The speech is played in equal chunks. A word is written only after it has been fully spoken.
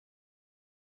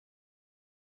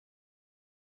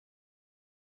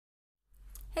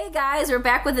Hey guys, we're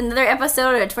back with another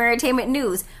episode of Twin Entertainment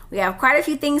News. We have quite a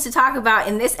few things to talk about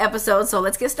in this episode, so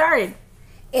let's get started.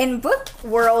 In book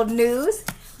world news,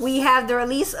 we have the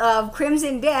release of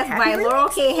Crimson Death by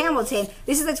Laurell K Hamilton.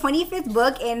 This is the 25th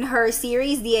book in her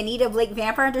series, the Anita Blake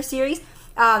Vampire Hunter series.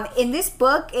 In this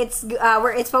book, it's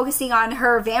focusing on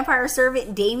her vampire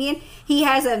servant, Damien. He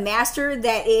has a master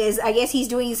that is, I guess he's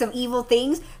doing some evil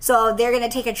things, so they're going to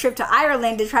take a trip to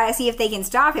Ireland to try to see if they can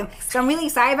stop him. So I'm really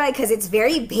excited about it because it's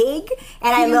very big,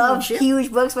 and I love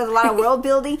huge books with a lot of world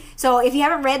building. So if you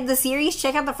haven't read the series,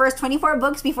 check out the first 24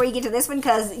 books before you get to this one,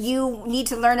 because you need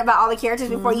to learn about all the characters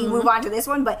before you move on to this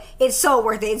one, but it's so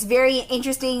worth it. It's very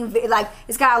interesting. Like,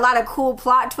 it's got a lot of cool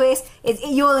plot twists.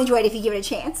 You'll enjoy it if you give it a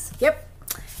chance. Yep.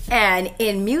 And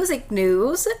in music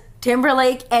news,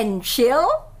 Timberlake and Chill.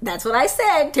 That's what I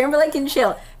said, Timberlake and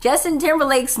Chill. Justin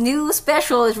Timberlake's new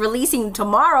special is releasing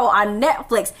tomorrow on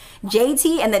Netflix,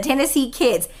 JT and the Tennessee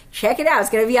Kids. Check it out. It's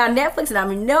going to be on Netflix, and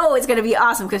I know it's going to be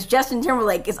awesome because Justin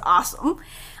Timberlake is awesome.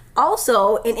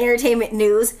 Also, in entertainment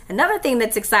news, another thing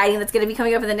that's exciting that's going to be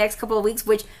coming up in the next couple of weeks,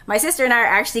 which my sister and I are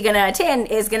actually going to attend,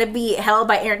 is going to be held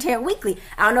by Entertainment Weekly.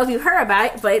 I don't know if you've heard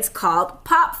about it, but it's called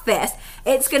popfest.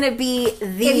 It's going to be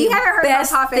the If you haven't heard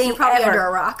best about popfest, thing you're probably ever. under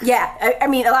a rock. Yeah, I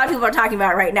mean, a lot of people are talking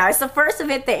about it right now. It's the first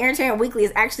event that Entertainment Weekly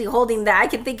is actually holding that I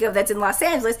can think of that's in Los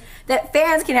Angeles that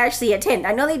fans can actually attend.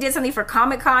 I know they did something for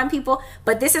Comic-Con people,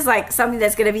 but this is like something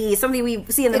that's going to be something we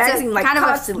see in the magazine like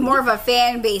constantly. More of a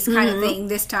fan base kind of thing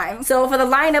this time. So for the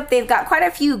lineup, they've got quite a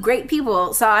few great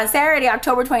people. So on Saturday,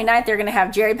 October 29th, they're going to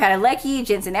have Jerry Padalecki,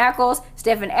 Jensen Ackles,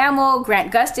 Stephen Amell,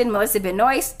 Grant Gustin, Melissa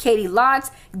Benoist, Katie Lotz,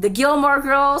 the Gilmore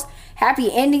Girls, Happy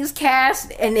Endings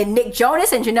cast, and then Nick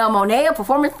Jonas and Janelle Monáe, a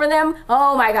performance for them.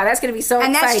 Oh my God, that's going to be so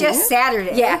exciting. And that's just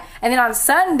Saturday. Yeah, and then on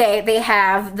Sunday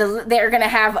they're going to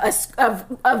have a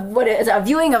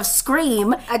viewing of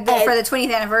Scream For the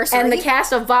 20th anniversary. and the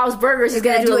cast of Bob's Burgers is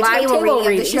going to do a live table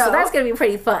reading of the show. So that's going to be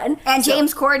pretty fun. And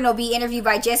James Corden will be interviewed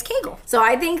by Jess Cagle. So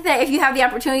I think that if you have the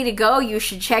opportunity to go, you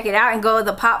should check it out and go to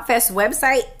the popfest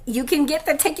website. You can get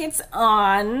the tickets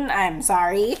on,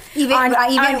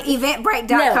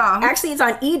 Eventbrite.com. No, actually, it's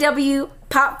on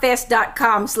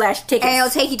ewpopfest.com/tickets. And it'll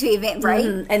take you to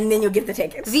Eventbrite. And then you'll get the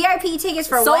tickets. VIP tickets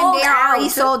for Sold one day are already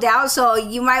out. sold out, so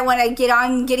you might want to get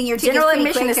on getting your tickets. General pretty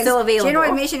admission quick, is still available. General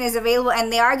admission is available,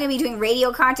 and they are going to be doing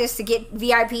radio contests to get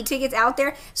VIP tickets out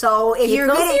there. So if you're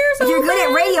good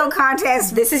at radio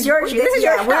contests, This is your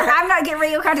shot. I'm not getting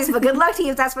radio contests, but good luck to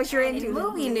you if that's what you're into. In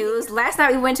movie news, last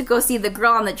night we went to go see The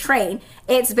Girl on the Train.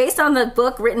 It's based on the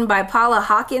book written by Paula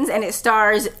Hawkins, and it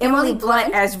stars Emily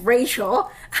Blunt as Rachel,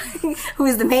 who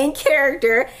is the main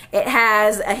character. It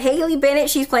has Haley Bennett,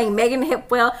 she's playing Megan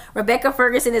Hipwell. Rebecca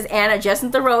Ferguson is Anna.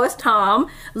 Justin Theroux is Tom.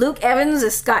 Luke Evans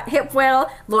is Scott Hipwell.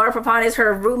 Laura Prepon is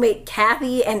her roommate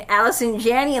Kathy, and Allison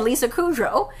Janney and Lisa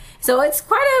Kudrow. So it's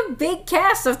quite a big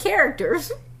cast of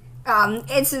characters. I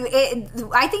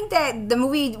think that the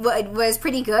movie was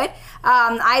pretty good.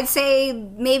 I'd say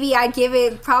maybe I'd give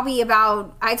it probably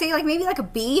about, I'd say maybe a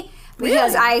B,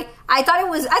 because Really? I thought it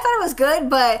was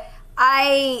good, but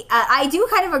I do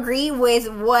kind of agree with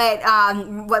what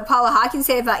Paula Hawkins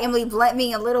said about Emily Blunt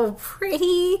being a little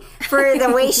pretty for the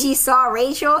way she saw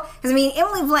Rachel. Because I mean,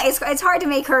 Emily Blunt, it's hard to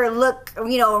make her look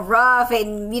rough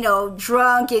and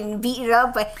drunk and beaten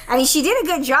up, but I mean she did a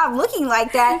good job looking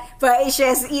like that. But it's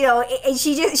just she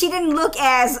didn't look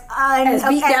as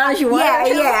beat down as you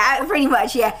wanted. Yeah, pretty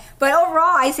much, yeah. But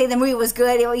overall, I say the movie was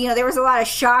good. There was a lot of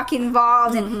shock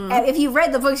involved, and if you've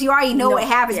read the books, you already know what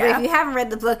happens. Yeah. But if you haven't read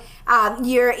the book,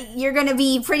 you're gonna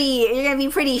be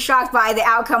pretty shocked by the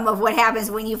outcome of what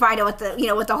happens when you find out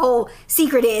what the whole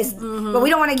secret is. But we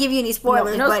don't want to give you any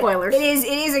spoilers. No spoilers. It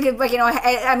is a good book.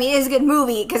 I mean, it is a good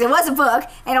movie because it was a book,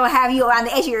 and it'll have you on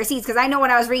the edge of your seats. Because I know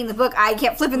when I was reading the book, I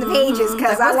kept flipping the pages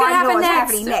because I wanted to know what's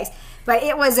happening next. But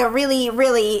it was a really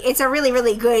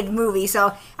good movie.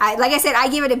 So, like I said, I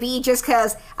give it a B just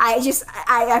because I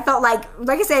felt like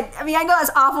I said, I mean, I know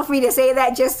it's awful for me to say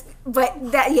that,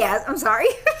 I'm sorry.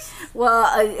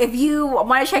 Well, if you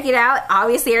want to check it out,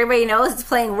 obviously everybody knows it's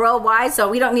playing worldwide, so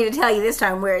we don't need to tell you this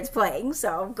time where it's playing.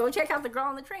 So go check out The Girl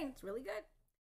on the Train. It's really good.